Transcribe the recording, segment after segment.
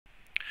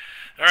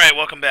All right,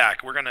 welcome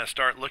back. We're going to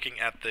start looking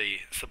at the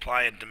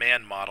supply and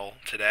demand model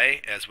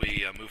today as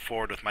we move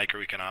forward with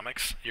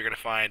microeconomics. You're going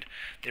to find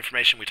the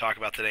information we talk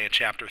about today in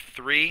Chapter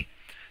 3,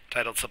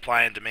 titled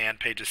Supply and Demand,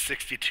 pages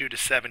 62 to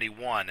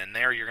 71. And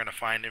there you're going to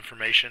find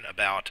information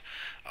about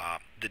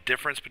the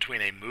difference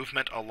between a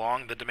movement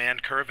along the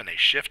demand curve and a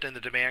shift in the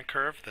demand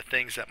curve, the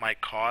things that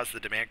might cause the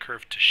demand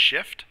curve to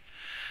shift.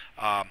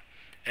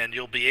 And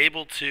you'll be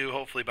able to,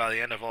 hopefully by the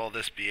end of all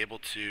this, be able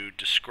to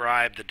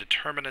describe the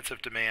determinants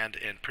of demand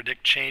and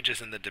predict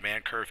changes in the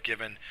demand curve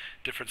given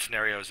different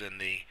scenarios in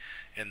the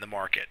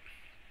market.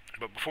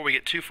 But before we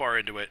get too far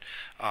into it,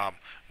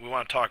 we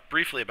want to talk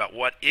briefly about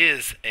what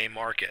is a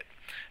market.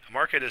 A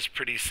market is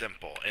pretty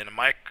simple. In a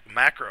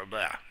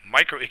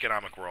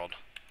microeconomic world,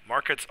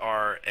 markets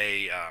are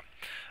a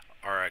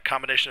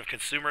combination of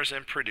consumers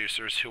and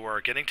producers who are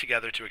getting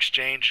together to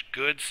exchange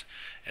goods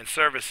and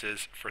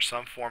services for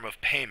some form of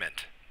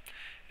payment.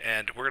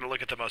 And we're going to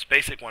look at the most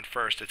basic one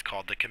first. It's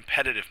called the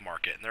competitive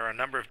market. And there are a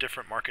number of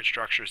different market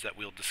structures that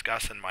we'll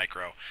discuss in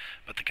micro,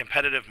 but the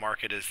competitive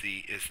market is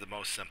the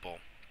most simple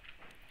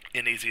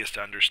and easiest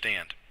to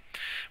understand.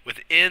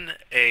 Within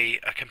a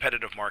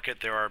competitive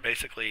market, there are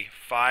basically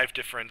 5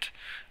 different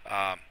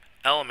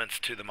elements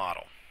to the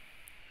model.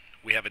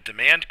 We have a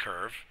demand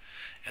curve,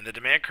 and the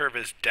demand curve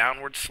is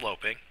downward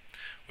sloping,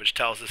 which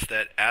tells us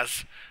that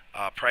as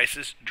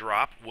prices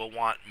drop, we'll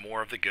want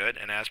more of the good,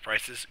 and as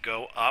prices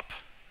go up,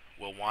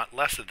 we'll want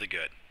less of the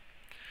good.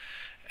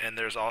 And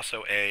there's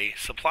also a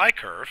supply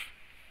curve,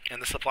 and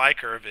the supply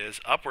curve is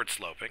upward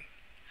sloping,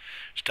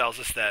 which tells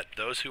us that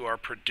those who are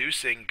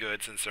producing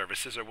goods and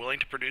services are willing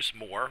to produce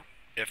more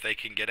if they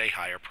can get a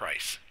higher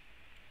price.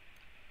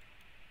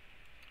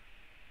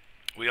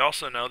 We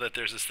also know that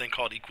there's this thing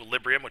called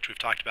equilibrium, which we've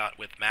talked about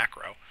with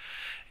macro.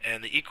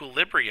 And the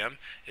equilibrium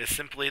is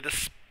simply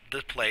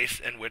the place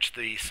in which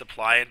the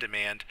supply and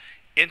demand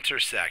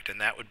intersect, and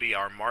that would be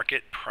our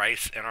market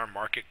price and our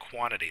market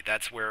quantity.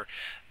 That's where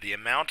the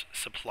amount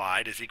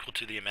supplied is equal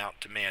to the amount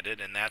demanded,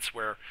 and that's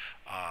where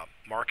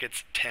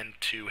markets tend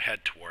to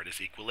head toward, is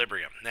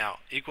equilibrium. Now,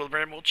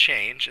 equilibrium will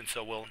change, and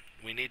so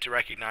we need to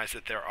recognize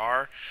that there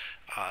are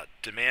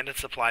demand and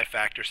supply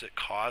factors that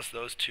cause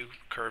those two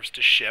curves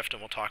to shift,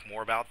 and we'll talk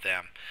more about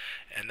them.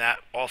 And that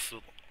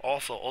also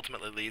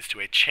ultimately leads to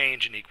a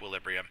change in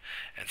equilibrium.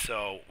 And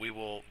so we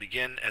will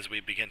begin, as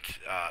we begin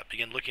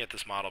looking at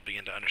this model,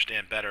 begin to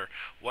understand better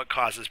what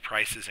causes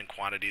prices and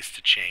quantities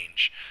to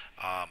change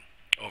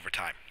over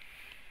time.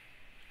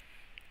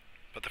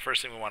 But the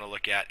first thing we want to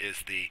look at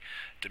is the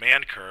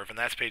demand curve, and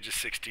that's pages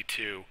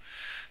 62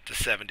 to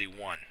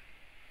 71.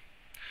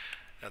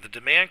 Now the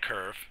demand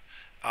curve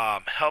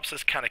helps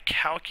us kind of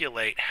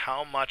calculate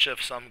how much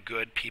of some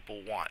good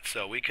people want.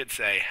 So we could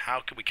say, how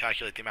could we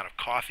calculate the amount of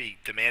coffee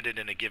demanded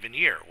in a given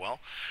year? Well,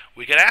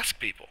 we could ask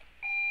people.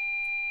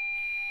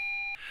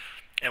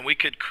 And we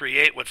could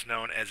create what's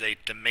known as a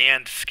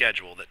demand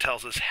schedule that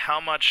tells us how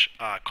much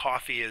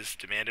coffee is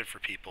demanded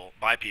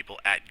by people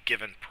at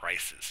given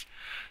prices.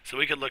 So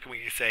we could look and we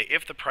could say,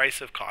 if the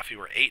price of coffee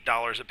were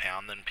 $8 a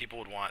pound, then people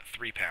would want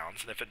 3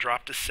 pounds. And if it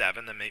dropped to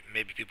 7, then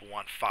maybe people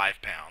want 5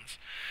 pounds.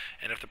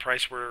 And if the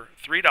price were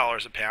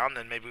 $3 a pound,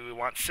 then maybe we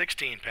want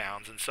 16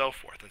 pounds, and so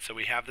forth. And so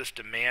we have this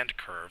demand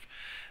curve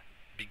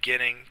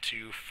beginning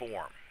to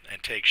form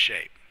and take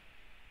shape.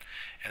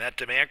 And that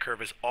demand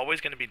curve is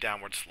always going to be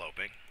downward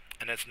sloping.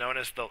 And it's known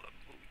as the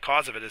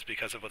cause of it is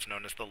because of what's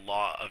known as the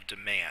law of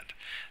demand.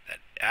 That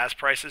as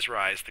prices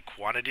rise, the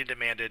quantity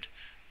demanded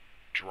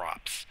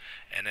drops,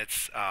 and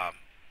it's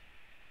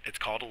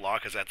called a law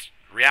because that's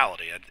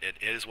reality. It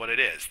is what it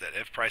is. That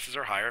if prices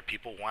are higher,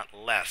 people want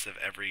less of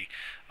every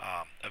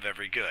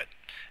good,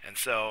 and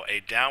so a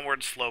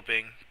downward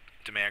sloping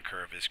demand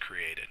curve is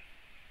created.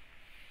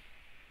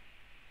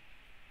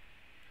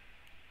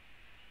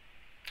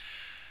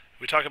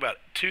 We talk about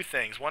 2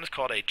 things. One is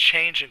called a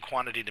change in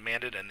quantity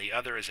demanded, and the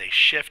other is a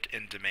shift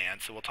in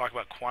demand. So we'll talk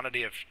about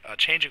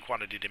change in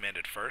quantity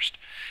demanded first.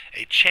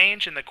 A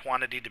change in the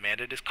quantity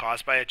demanded is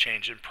caused by a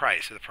change in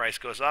price. So the price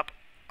goes up,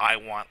 I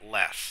want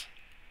less.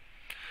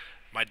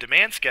 My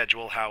demand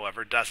schedule,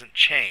 however, doesn't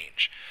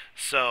change.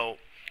 So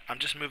I'm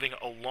just moving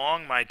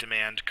along my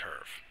demand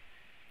curve.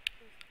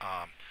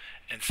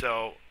 And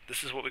so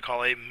this is what we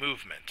call a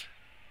movement.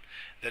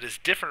 That is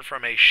different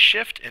from a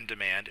shift in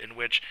demand, in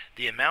which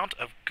the amount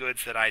of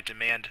goods that I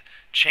demand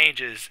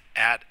changes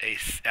at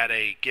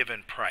a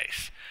given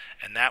price,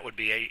 and that would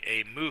be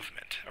a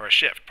movement, or a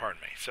shift,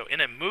 pardon me. So in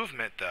a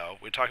movement, though,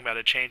 we're talking about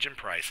a change in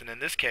price, and in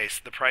this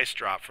case the price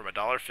dropped from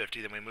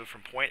 $1.50, then we move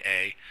from point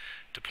A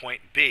to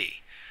point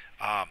B.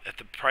 If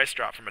the price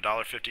dropped from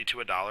 $1.50 to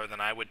 $1, then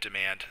I would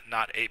demand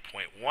not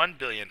 8.1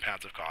 billion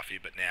pounds of coffee,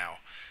 but now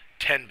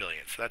 10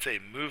 billion. So that's a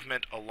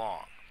movement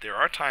along. There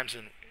are times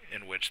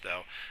in which,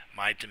 though,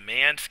 my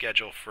demand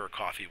schedule for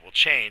coffee will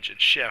change and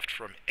shift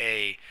from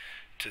A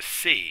to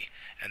C.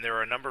 And there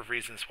are a number of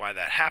reasons why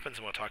that happens,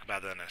 and we'll talk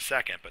about that in a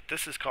second. But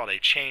this is called a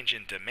change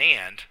in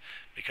demand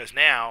because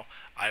now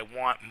I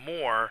want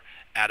more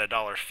at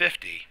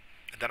 $1.50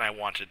 than I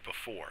wanted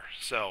before.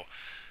 So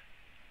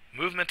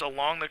Movement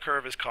along the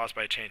curve is caused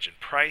by a change in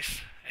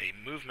price. A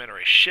movement or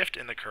a shift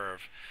in the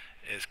curve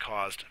is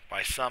caused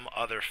by some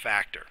other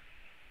factor.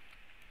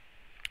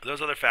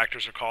 Those other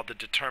factors are called the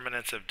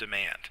determinants of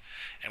demand,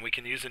 and we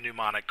can use a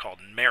mnemonic called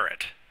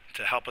merit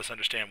to help us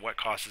understand what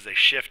causes a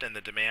shift in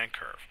the demand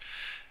curve.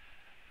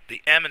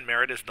 The M in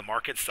merit is the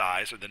market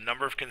size, or the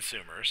number of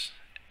consumers,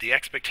 the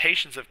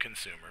expectations of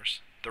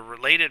consumers, the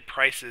related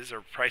prices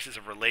or prices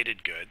of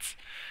related goods,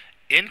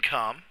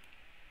 income,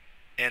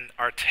 and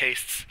our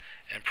tastes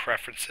and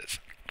preferences.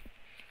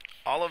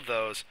 All of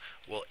those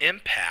will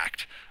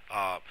impact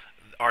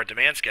our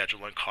demand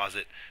schedule and cause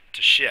it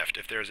to shift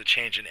if there is a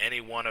change in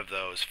any one of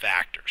those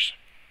factors.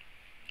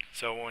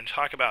 So when we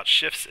talk about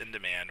shifts in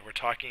demand, we're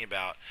talking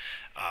about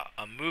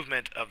a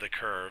movement of the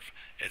curve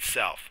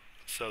itself,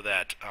 so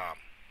that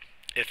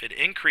if it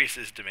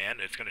increases demand,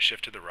 it's going to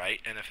shift to the right,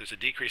 and if there's a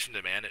decrease in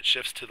demand, it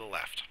shifts to the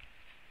left.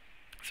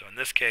 So in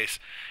this case,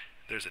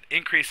 there's an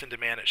increase in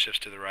demand, it shifts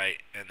to the right,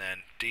 and then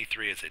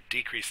D3 is a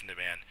decrease in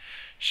demand,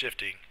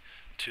 shifting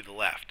to the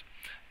left.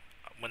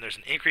 When there's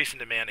an increase in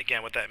demand,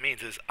 again, what that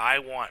means is I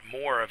want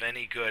more of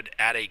any good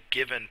at a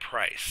given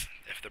price.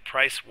 If the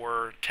price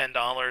were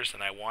 $10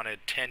 and I wanted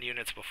 10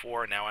 units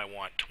before, now I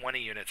want 20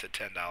 units at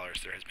 $10,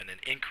 there has been an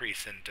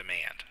increase in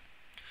demand.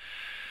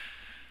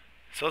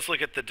 So let's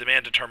look at the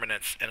demand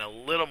determinants in a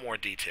little more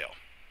detail.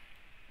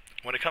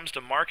 When it comes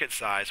to market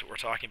size, what we're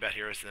talking about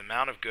here is the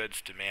amount of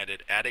goods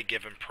demanded at a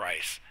given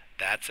price.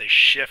 That's a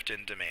shift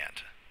in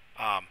demand.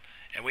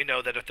 And we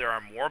know that if there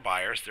are more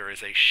buyers, there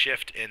is a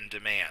shift in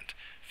demand.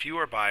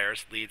 Fewer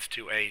buyers leads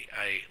to a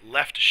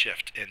left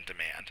shift in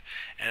demand.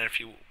 And if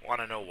you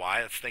want to know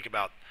why, let's think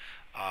about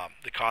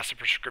the cost of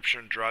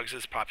prescription drugs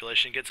as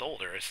population gets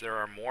older. As there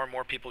are more and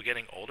more people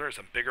getting older, there's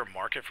a bigger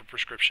market for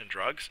prescription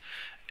drugs,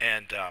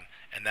 and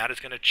that is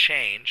going to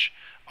change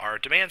our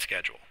demand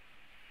schedule,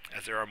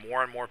 as there are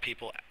more and more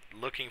people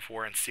looking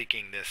for and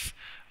seeking this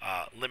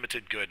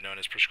limited good known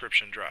as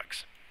prescription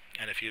drugs.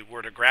 And if you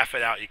were to graph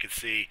it out, you could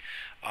see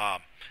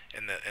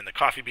in the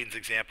coffee beans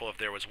example, if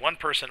there was one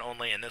person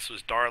only, and this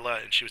was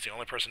Darla, and she was the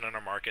only person in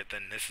our market,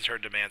 then this is her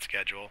demand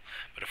schedule.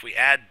 But if we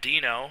add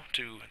Dino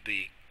to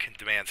the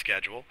demand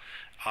schedule,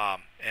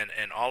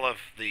 and all of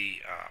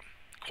the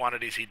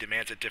quantities he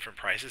demands at different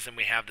prices, and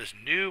we have this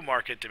new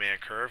market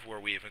demand curve where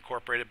we've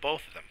incorporated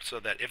both of them,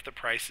 so that if the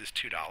price is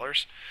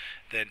 $2,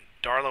 then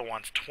Darla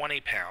wants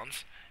 20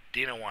 pounds,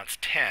 Dina wants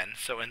 10.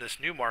 So in this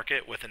new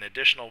market, with an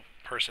additional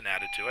person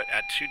added to it,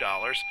 at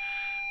 $2,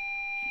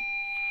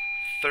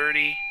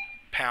 30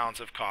 pounds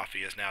of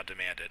coffee is now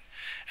demanded.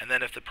 And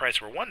then if the price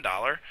were $1,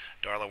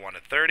 Darla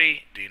wanted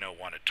 30, Dino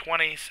wanted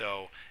 20.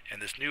 So in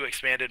this new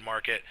expanded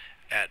market,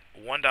 at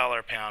 $1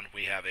 a pound,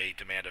 we have a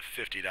demand of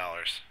 $50,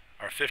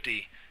 or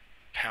 50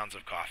 pounds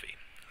of coffee.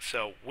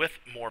 So with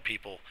more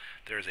people,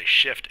 there is a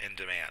shift in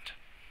demand.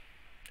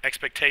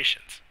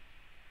 Expectations.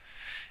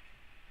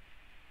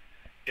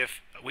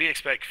 If we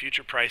expect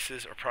future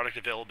prices or product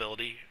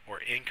availability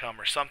or income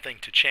or something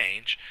to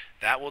change,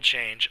 that will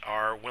change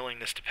our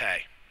willingness to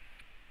pay.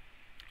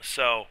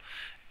 So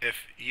if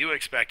you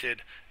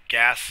expected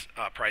gas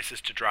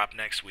prices to drop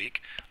next week,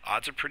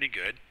 odds are pretty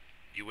good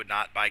you would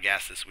not buy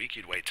gas this week,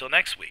 you'd wait till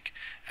next week.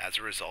 As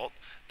a result,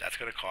 that's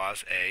going to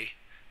cause a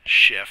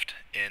shift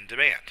in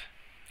demand.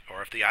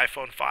 Or if the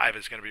iPhone 5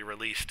 is going to be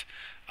released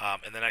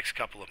in the next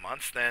couple of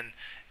months, then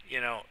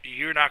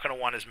you're not going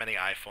to want as many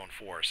iPhone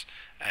 4s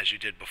as you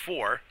did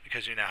before,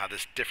 because you now have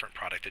this different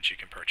product that you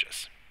can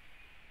purchase.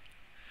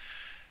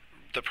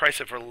 The price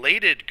of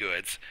related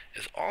goods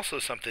is also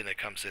something that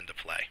comes into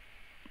play.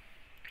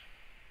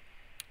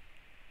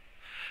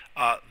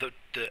 The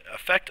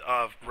effect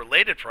of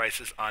related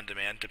prices on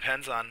demand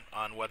depends on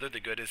whether the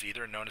good is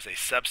either known as a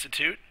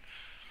substitute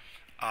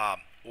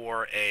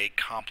or a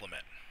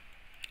complement.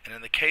 And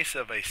in the case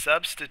of a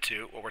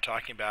substitute, what we're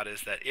talking about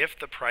is that if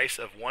the price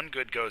of one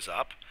good goes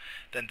up,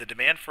 then the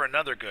demand for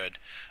another good,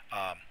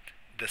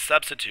 the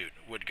substitute,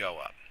 would go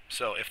up.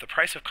 So if the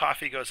price of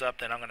coffee goes up,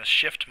 then I'm going to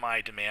shift my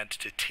demand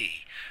to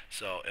tea.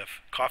 So if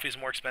coffee is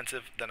more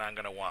expensive, then I'm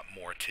going to want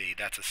more tea.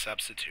 That's a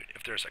substitute.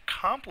 If there's a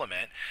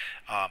complement,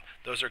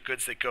 those are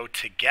goods that go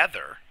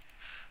together,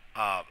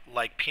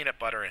 like peanut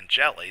butter and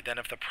jelly. Then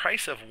if the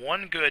price of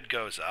one good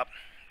goes up,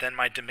 then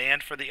my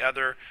demand for the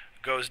other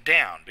goes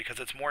down, because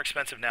it's more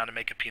expensive now to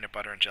make a peanut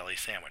butter and jelly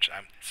sandwich.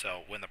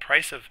 So when the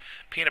price of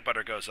peanut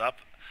butter goes up,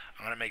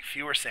 I'm going to make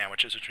fewer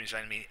sandwiches, which means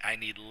I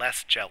need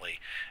less jelly.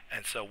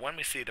 And so when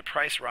we see the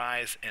price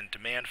rise and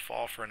demand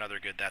fall for another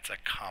good, that's a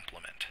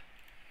complement.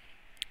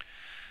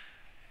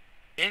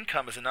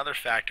 Income is another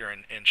factor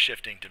in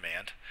shifting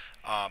demand.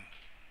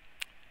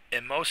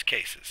 In most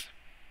cases,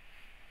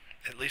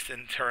 at least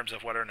in terms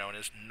of what are known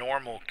as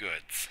normal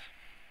goods,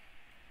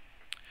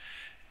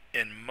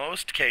 in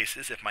most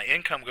cases, if my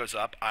income goes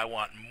up, I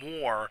want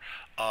more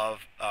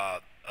of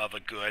a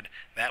good.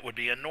 That would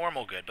be a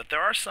normal good. But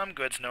there are some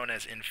goods known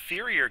as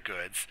inferior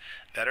goods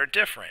that are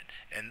different.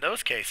 In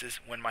those cases,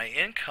 when my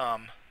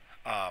income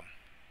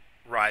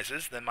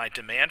rises, then my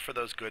demand for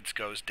those goods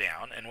goes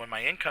down. And when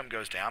my income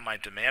goes down, my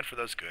demand for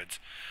those goods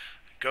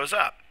goes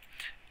up.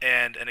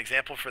 And an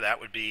example for that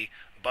would be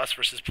bus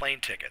versus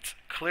plane tickets.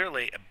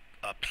 Clearly,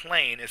 a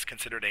plane is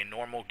considered a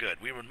normal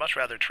good. We would much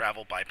rather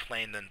travel by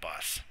plane than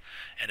bus.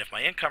 And if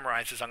my income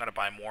rises, I'm going to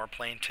buy more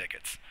plane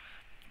tickets.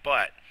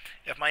 But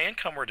if my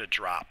income were to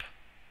drop,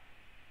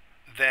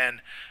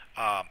 then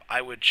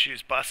I would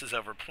choose buses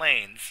over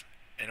planes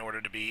in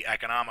order to be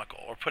economical.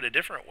 Or put a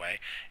different way,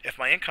 if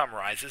my income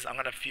rises, I'm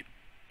going to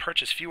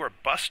purchase fewer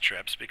bus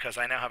trips because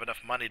I now have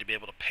enough money to be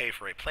able to pay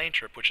for a plane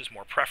trip, which is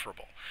more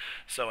preferable.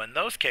 So in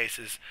those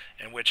cases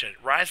in which a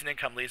rise in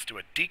income leads to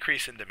a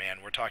decrease in demand,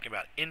 we're talking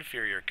about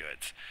inferior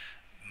goods.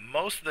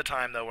 Most of the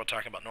time, though, we're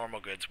talking about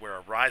normal goods where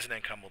a rise in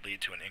income will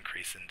lead to an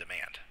increase in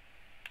demand.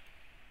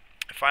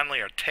 And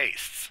finally, our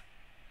tastes.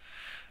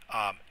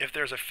 If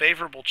there's a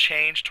favorable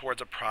change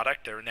towards a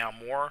product, they're now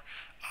more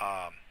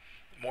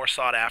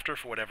sought after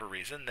for whatever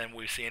reason, then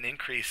we see an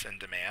increase in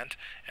demand.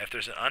 If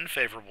there's an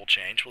unfavorable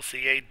change, we'll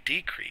see a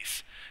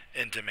decrease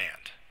in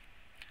demand.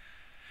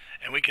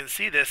 And we can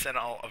see this in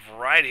a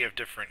variety of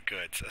different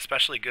goods,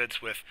 especially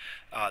goods with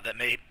that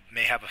may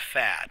have a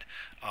fad.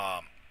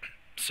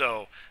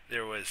 So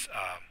there was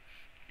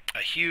a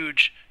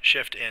huge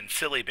shift in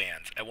silly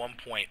bands. At one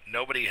point,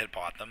 nobody had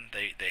bought them.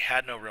 They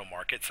had no real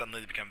market.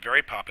 Suddenly, they become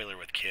very popular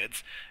with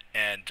kids,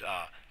 and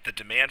the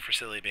demand for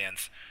silly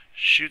bands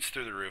shoots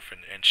through the roof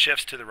and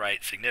shifts to the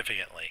right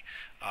significantly.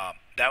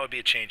 That would be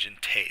a change in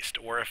taste.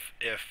 Or if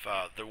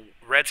the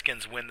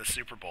Redskins win the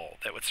Super Bowl,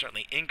 that would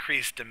certainly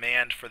increase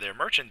demand for their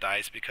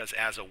merchandise because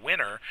as a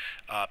winner,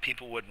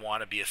 people would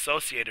want to be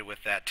associated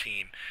with that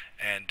team,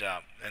 and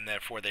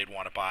therefore they'd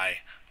want to buy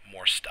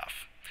more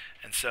stuff.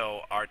 And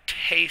so our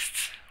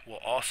tastes will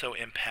also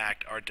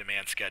impact our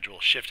demand schedule,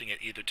 shifting it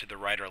either to the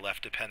right or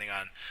left depending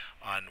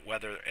on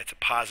whether it's a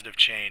positive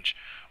change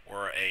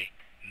or a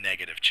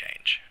negative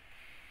change.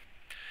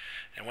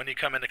 And when you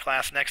come into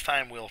class next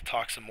time, we'll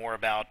talk some more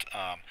about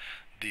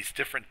these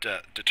different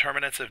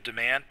determinants of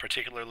demand,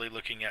 particularly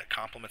looking at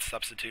complement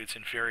substitutes,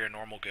 inferior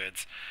normal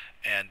goods,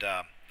 and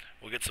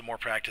we'll get some more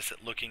practice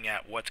at looking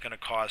at what's going to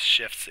cause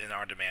shifts in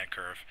our demand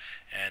curve,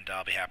 and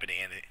I'll be happy to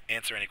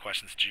answer any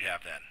questions that you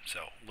have then.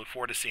 So look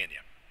forward to seeing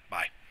you.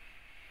 Bye.